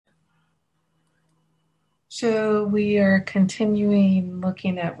So we are continuing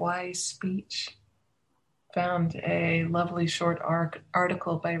looking at wise speech. Found a lovely short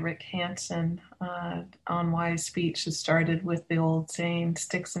article by Rick Hansen on wise speech that started with the old saying,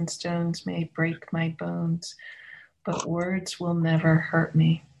 "Sticks and stones may break my bones, but words will never hurt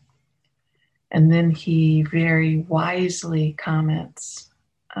me." And then he very wisely comments,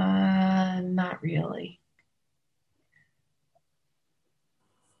 not really.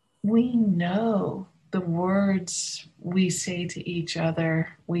 We know the words we say to each other,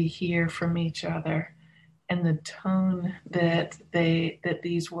 we hear from each other, and the tone that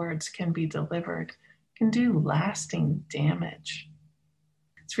these words can be delivered can do lasting damage.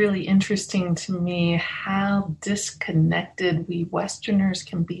 It's really interesting to me how disconnected we Westerners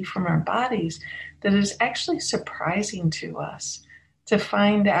can be from our bodies, that is actually surprising to us to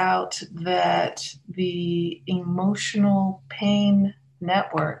find out that the emotional pain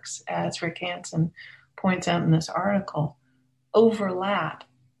networks, as Rick Hansen points out in this article, overlap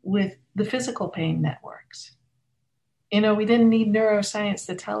with the physical pain networks. We didn't need neuroscience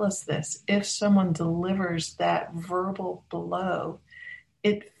to tell us this. If someone delivers that verbal blow,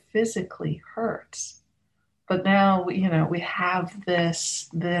 it physically hurts. But now, we have this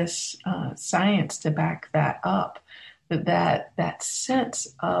science to back that up. That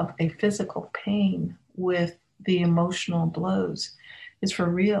sense of a physical pain with the emotional blows is for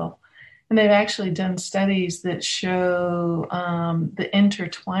real. And they've actually done studies that show the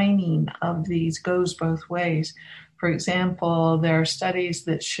intertwining of these goes both ways. For example, there are studies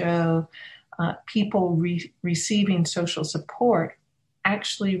that show people receiving social support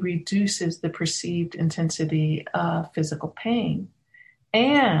actually reduces the perceived intensity of physical pain.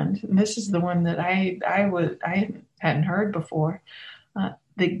 And this is the one that I hadn't heard before,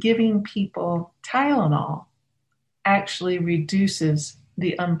 that giving people Tylenol actually reduces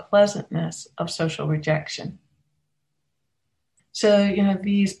the unpleasantness of social rejection. So,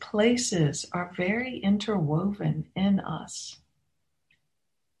 these places are very interwoven in us.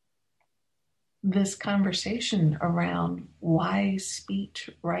 This conversation around wise speech,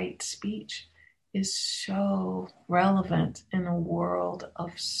 right speech, is so relevant in a world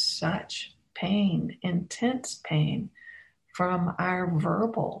of such pain, intense pain from our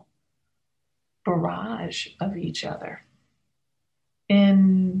verbal barrage of each other.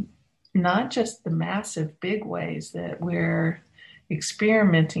 In not just the massive big ways that we're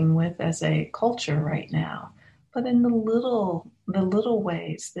experimenting with as a culture right now, but in the little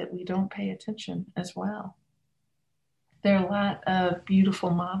ways that we don't pay attention as well. There are a lot of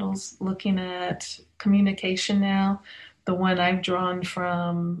beautiful models looking at communication now. The one I've drawn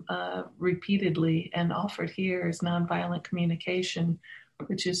from repeatedly and offered here is nonviolent communication,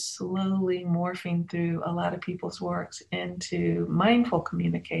 which is slowly morphing through a lot of people's works into mindful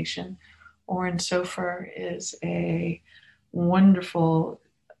communication. Oren Sofer is a wonderful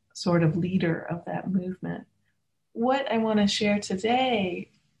sort of leader of that movement. What I want to share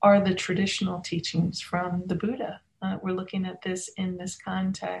today are the traditional teachings from the Buddha. We're looking at this in this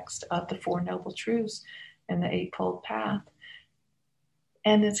context of the Four Noble Truths and the Eightfold Path.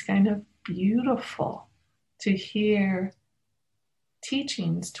 And it's kind of beautiful to hear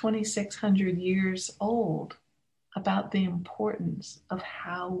teachings 2,600 years old about the importance of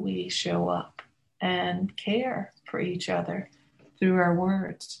how we show up and care for each other through our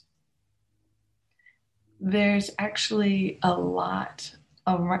words. There's actually a lot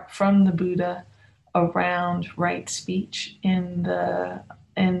from the Buddha around right speech in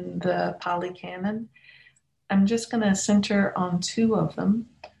the Pali Canon. I'm just going to center on two of them.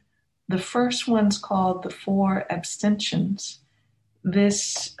 The first one's called the Four Abstentions.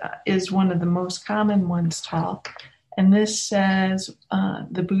 This is one of the most common ones taught. And this says,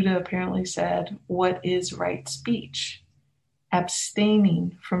 the Buddha apparently said, what is right speech?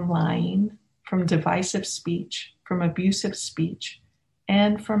 Abstaining from lying, from divisive speech, from abusive speech,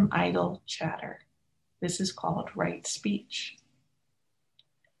 and from idle chatter. This is called right speech.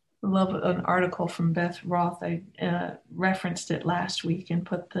 I love an article from Beth Roth. I referenced it last week and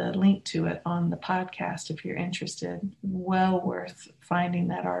put the link to it on the podcast if you're interested. Well worth finding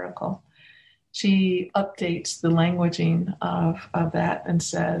that article. She updates the languaging of that and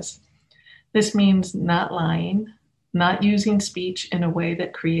says, this means not lying, not using speech in a way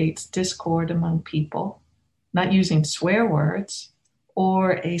that creates discord among people, not using swear words,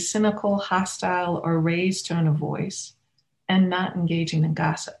 or a cynical, hostile, or raised tone of voice, and not engaging in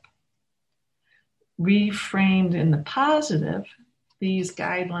gossip. Reframed in the positive, these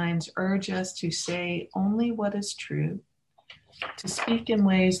guidelines urge us to say only what is true, to speak in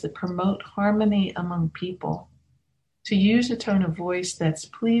ways that promote harmony among people, to use a tone of voice that's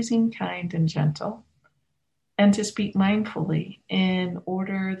pleasing, kind, and gentle, and to speak mindfully in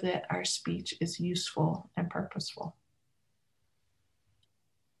order that our speech is useful and purposeful.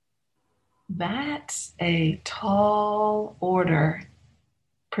 That's a tall order,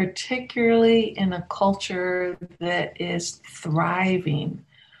 particularly in a culture that is thriving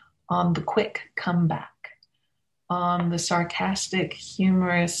on the quick comeback, on the sarcastic,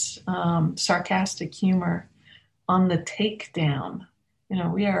 humorous, sarcastic humor, on the takedown.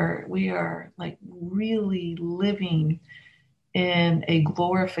 We are like really living in a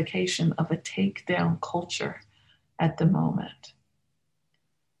glorification of a takedown culture at the moment.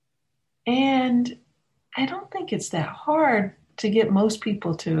 And I don't think it's that hard to get most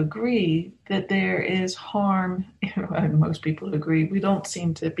people to agree that there is harm. And most people agree. We don't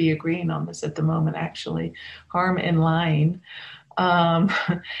seem to be agreeing on this at the moment, actually. Harm in lying. Um,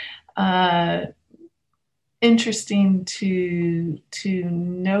 uh, Interesting to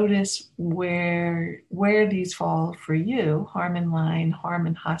notice where these fall for you: harm in lying, harm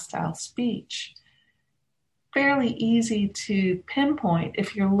in hostile speech. Fairly easy to pinpoint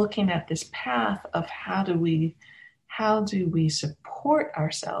if you're looking at this path of how do we support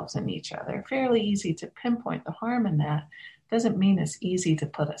ourselves and each other. Fairly easy to pinpoint the harm in that. Doesn't mean it's easy to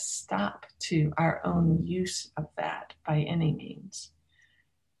put a stop to our own use of that by any means.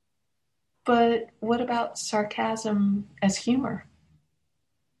 But what about sarcasm as humor?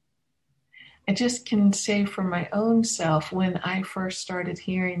 I just can say for my own self, when I first started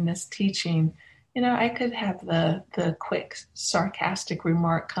hearing this teaching, I could have the quick sarcastic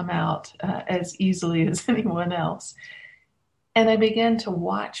remark come out as easily as anyone else. And I began to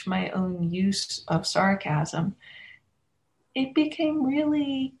watch my own use of sarcasm. It became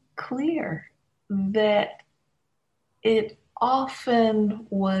really clear that it often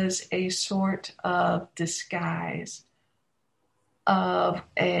was a sort of disguise of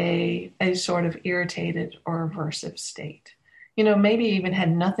a sort of irritated or aversive state. Maybe even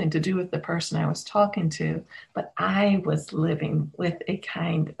had nothing to do with the person I was talking to, but I was living with a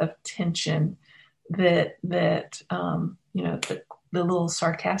kind of tension that the little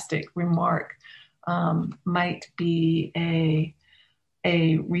sarcastic remark might be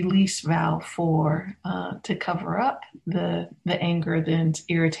a release valve for to cover up the anger, the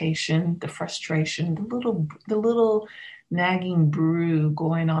irritation, the frustration, the little nagging brew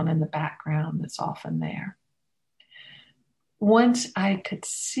going on in the background that's often there. Once I could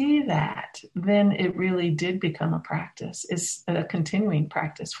see that, then it really did become a practice. It's a continuing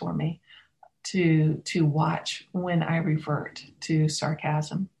practice for me to watch when I revert to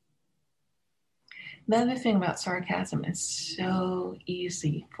sarcasm. The other thing about sarcasm is so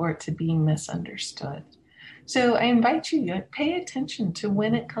easy for it to be misunderstood. So I invite you to pay attention to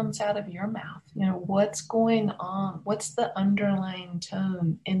when it comes out of your mouth. What's going on? What's the underlying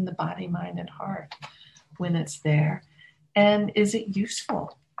tone in the body, mind, and heart when it's there? And is it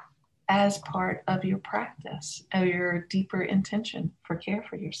useful as part of your practice, of your deeper intention for care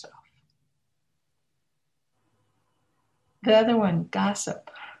for yourself? The other one, gossip.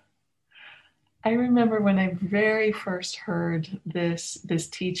 I remember when I very first heard this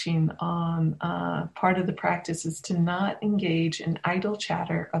teaching on part of the practice is to not engage in idle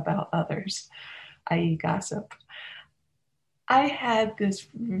chatter about others, i.e. gossip. I had this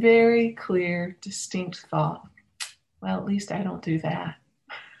very clear, distinct thought. Well, at least I don't do that.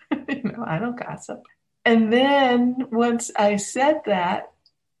 I don't gossip. And then once I said that,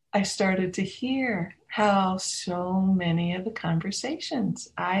 I started to hear how so many of the conversations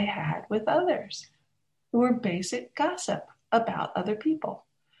I had with others were basic gossip about other people.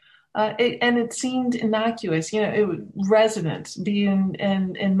 And it seemed innocuous, residents being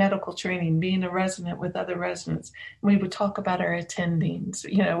in medical training, being a resident with other residents. We would talk about our attendings,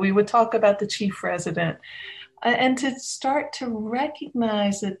 we would talk about the chief resident. And to start to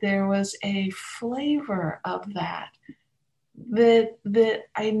recognize that there was a flavor of that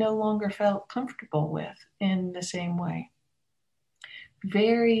I no longer felt comfortable with in the same way.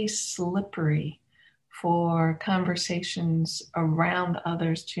 Very slippery for conversations around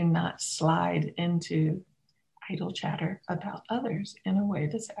others to not slide into idle chatter about others in a way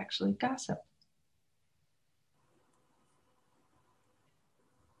that's actually gossip.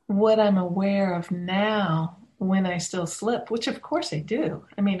 What I'm aware of now when I still slip, which of course I do.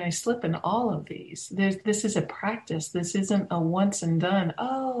 I mean, I slip in all of these. This is a practice. This isn't a once and done.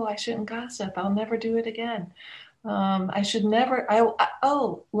 Oh, I shouldn't gossip. I'll never do it again. I should never.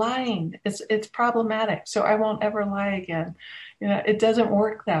 Lying. It's problematic. So I won't ever lie again. It doesn't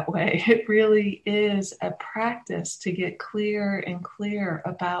work that way. It really is a practice to get clearer and clearer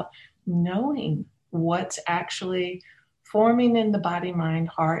about knowing what's actually forming in the body, mind,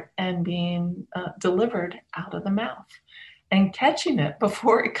 heart, and being delivered out of the mouth, and catching it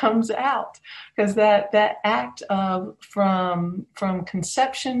before it comes out. Because that act of from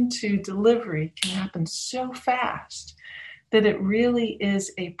conception to delivery can happen so fast that it really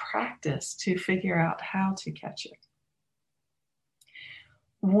is a practice to figure out how to catch it.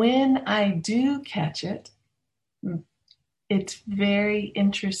 When I do catch it, it's very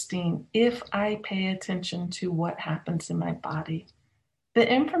interesting if I pay attention to what happens in my body. The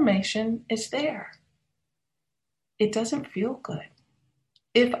information is there. It doesn't feel good.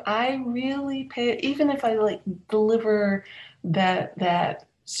 If I really pay, even if I like deliver that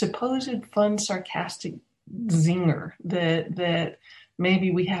supposed fun, sarcastic zinger that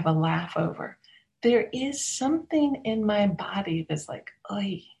maybe we have a laugh over, there is something in my body that's like,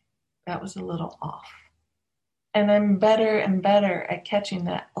 oy, that was a little off. And I'm better and better at catching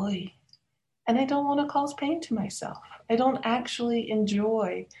that oy. And I don't want to cause pain to myself. I don't actually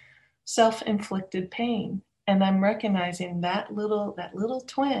enjoy self-inflicted pain. And I'm recognizing that little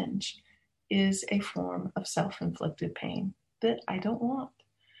twinge is a form of self-inflicted pain that I don't want.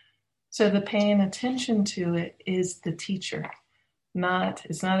 So the paying attention to it is the teacher.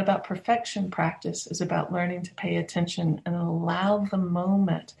 It's not about perfection practice. It's about learning to pay attention and allow the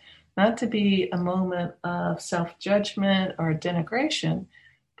moment not to be a moment of self-judgment or denigration,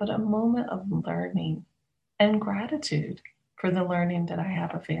 but a moment of learning and gratitude for the learning that I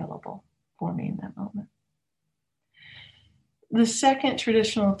have available for me in that moment. The second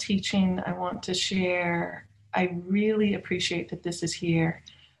traditional teaching I want to share, I really appreciate that this is here,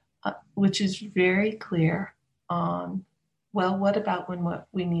 which is very clear on, well, what about when what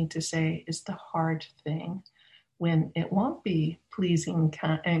we need to say is the hard thing, when it won't be pleasing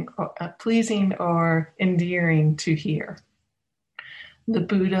or endearing to hear. The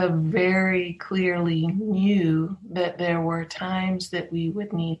Buddha very clearly knew that there were times that we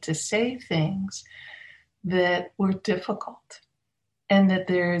would need to say things that were difficult, and that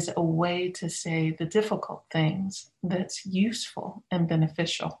there's a way to say the difficult things that's useful and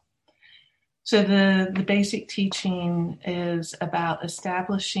beneficial. So the basic teaching is about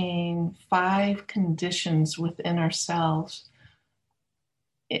establishing 5 conditions within ourselves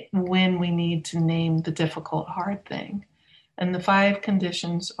when we need to name the difficult, hard thing. And the 5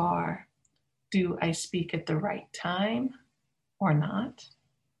 conditions are, do I speak at the right time or not?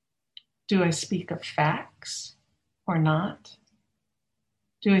 Do I speak of facts or not?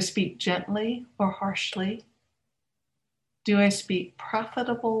 Do I speak gently or harshly? Do I speak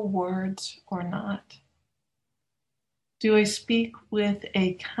profitable words or not? Do I speak with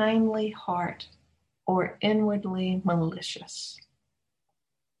a kindly heart or inwardly malicious?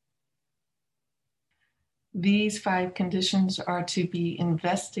 These 5 conditions are to be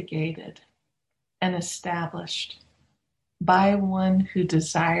investigated and established by one who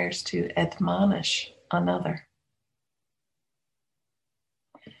desires to admonish another.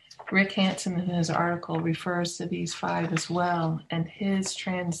 Rick Hanson in his article refers to these 5 as well, and his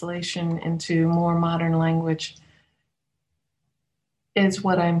translation into more modern language is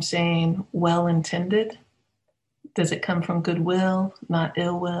what I'm saying, well-intended. Does it come from goodwill, not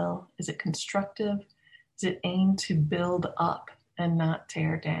ill will? Is it constructive? Is it aimed to build up and not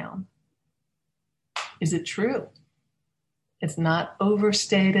tear down? Is it true? It's not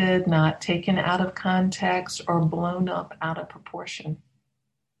overstated, not taken out of context, or blown up out of proportion.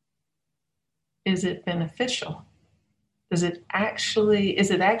 Is it beneficial? Is it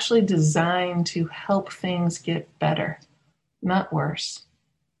actually designed to help things get better, not worse,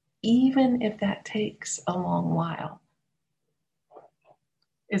 even if that takes a long while?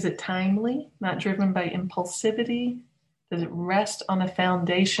 Is it timely, not driven by impulsivity? Does it rest on a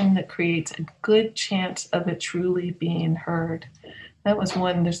foundation that creates a good chance of it truly being heard? That was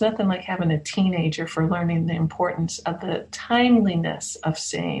one. There's nothing like having a teenager for learning the importance of the timeliness of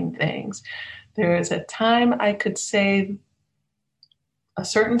saying things. There is a time I could say a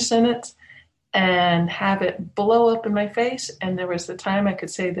certain sentence and have it blow up in my face, and there was the time I could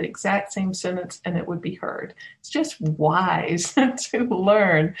say the exact same sentence and it would be heard. It's just wise to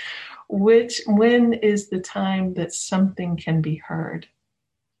learn when is the time that something can be heard.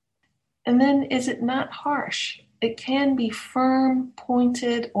 And then, is it not harsh? It can be firm,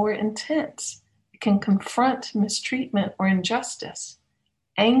 pointed, or intense. It can confront mistreatment or injustice.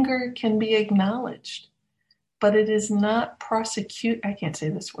 Anger can be acknowledged, but it is not I can't say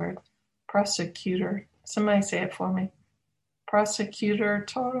this word. Prosecutor. Somebody say it for me.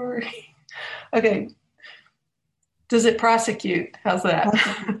 Prosecutory. Okay. Does it prosecute? How's that?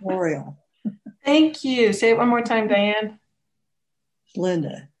 Prosecutorial. Thank you. Say it one more time, Diane.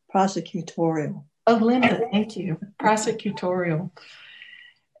 Linda. Prosecutorial. Oh, Linda, thank you. Prosecutorial.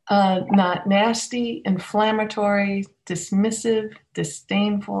 Not nasty, inflammatory, dismissive,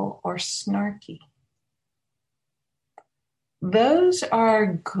 disdainful, or snarky. Those are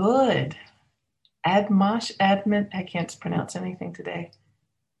good I can't pronounce anything today.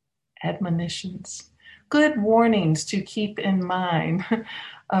 Admonitions. Good warnings to keep in mind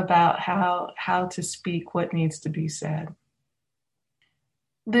about how to speak, what needs to be said.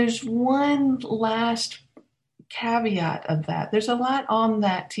 There's one last caveat of that. There's a lot on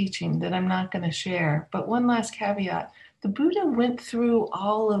that teaching that I'm not going to share, but one last caveat. The Buddha went through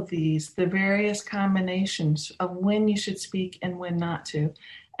all of these, the various combinations of when you should speak and when not to.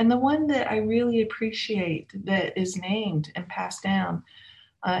 And the one that I really appreciate that is named and passed down,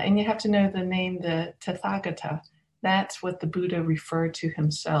 and you have to know the name, the Tathagata, that's what the Buddha referred to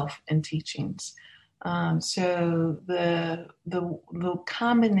himself in teachings. So the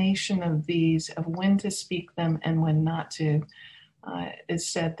combination of these, of when to speak them and when not to, is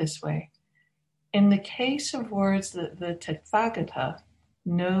said this way. In the case of words that the Tathagata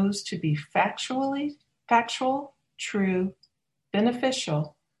knows to be factual, true,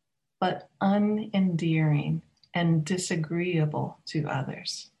 beneficial, but unendearing and disagreeable to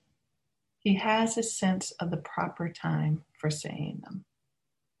others, he has a sense of the proper time for saying them.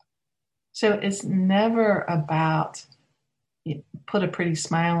 So it's never about put a pretty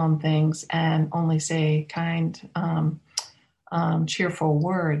smile on things and only say kind, cheerful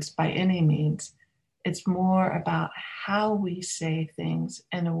words by any means. It's more about how we say things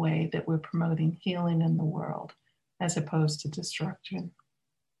in a way that we're promoting healing in the world as opposed to destruction.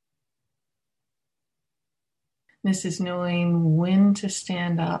 This is knowing when to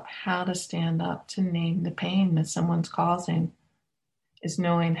stand up, how to stand up to name the pain that someone's causing. Is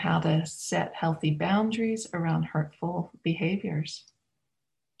knowing how to set healthy boundaries around hurtful behaviors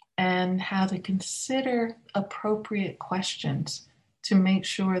and how to consider appropriate questions to make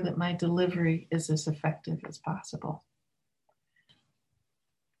sure that my delivery is as effective as possible.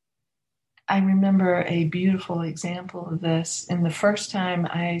 I remember a beautiful example of this. In the first time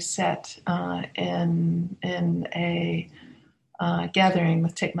I sat in a gathering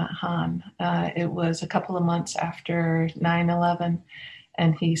with Thich Nhat Hanh. It was a couple of months after 9/11,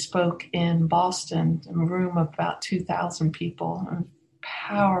 and he spoke in Boston, in a room of about 2,000 people. A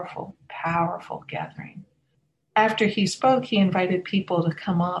powerful, powerful gathering. After he spoke, he invited people to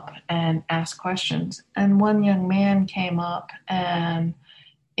come up and ask questions. And one young man came up and,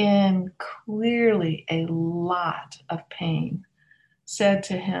 in clearly a lot of pain, said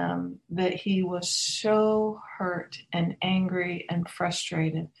to him that he was so hurt and angry and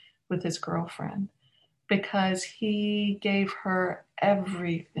frustrated with his girlfriend because he gave her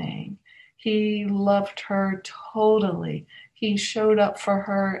everything. He loved her totally. He showed up for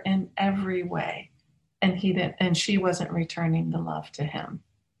her in every way, and she wasn't returning the love to him.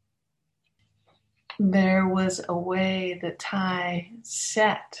 There was a way that Thai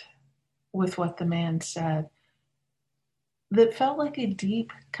sat with what the man said that felt like a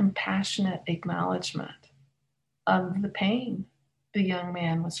deep, compassionate acknowledgement of the pain the young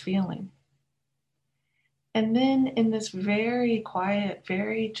man was feeling. And then in this very quiet,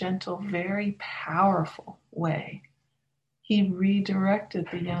 very gentle, very powerful way, he redirected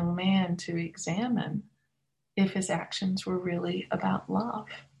the young man to examine if his actions were really about love,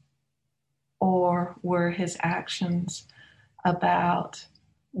 or were his actions about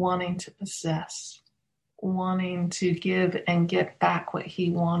wanting to possess, wanting to give and get back what he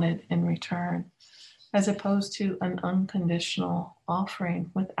wanted in return, as opposed to an unconditional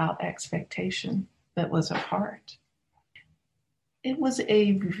offering without expectation that was of heart. It was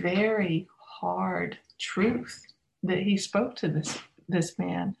a very hard truth that he spoke to this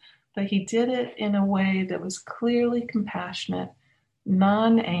man, but he did it in a way that was clearly compassionate,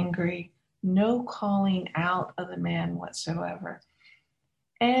 non-angry, no calling out of the man whatsoever,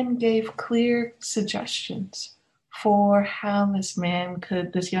 and gave clear suggestions for how this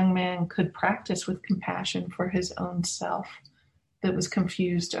young man could practice with compassion for his own self that was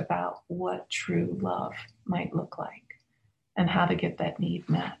confused about what true love might look like and how to get that need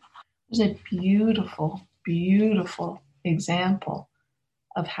met. It was a beautiful, beautiful example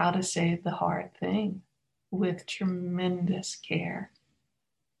of how to say the hard thing with tremendous care.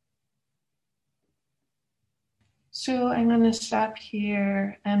 So I'm going to stop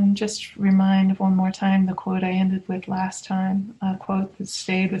here and just remind one more time the quote I ended with last time, a quote that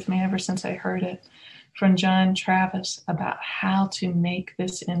stayed with me ever since I heard it, from John Travis, about how to make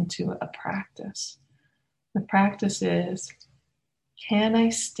this into a practice. The practice is, can I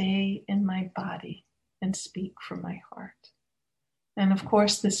stay in my body and speak from my heart? And of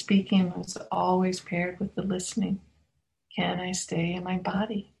course, the speaking was always paired with the listening. Can I stay in my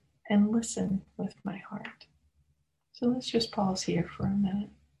body and listen with my heart? So let's just pause here for a minute.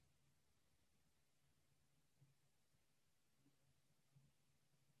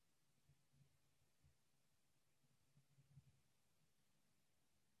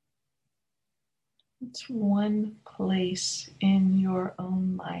 It's one place in your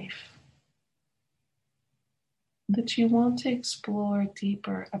own life that you want to explore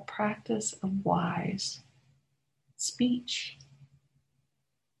deeper a practice of wise speech.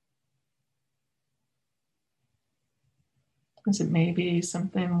 Is it maybe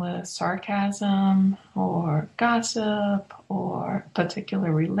something with sarcasm or gossip or a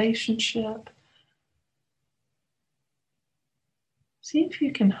particular relationship? See if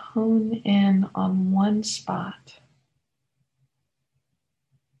you can hone in on one spot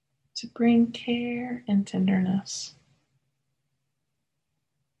to bring care and tenderness.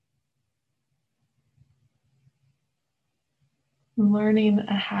 Learning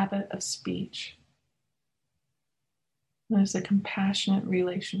a habit of speech. There's a compassionate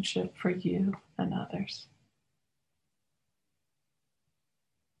relationship for you and others.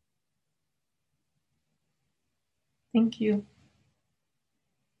 Thank you.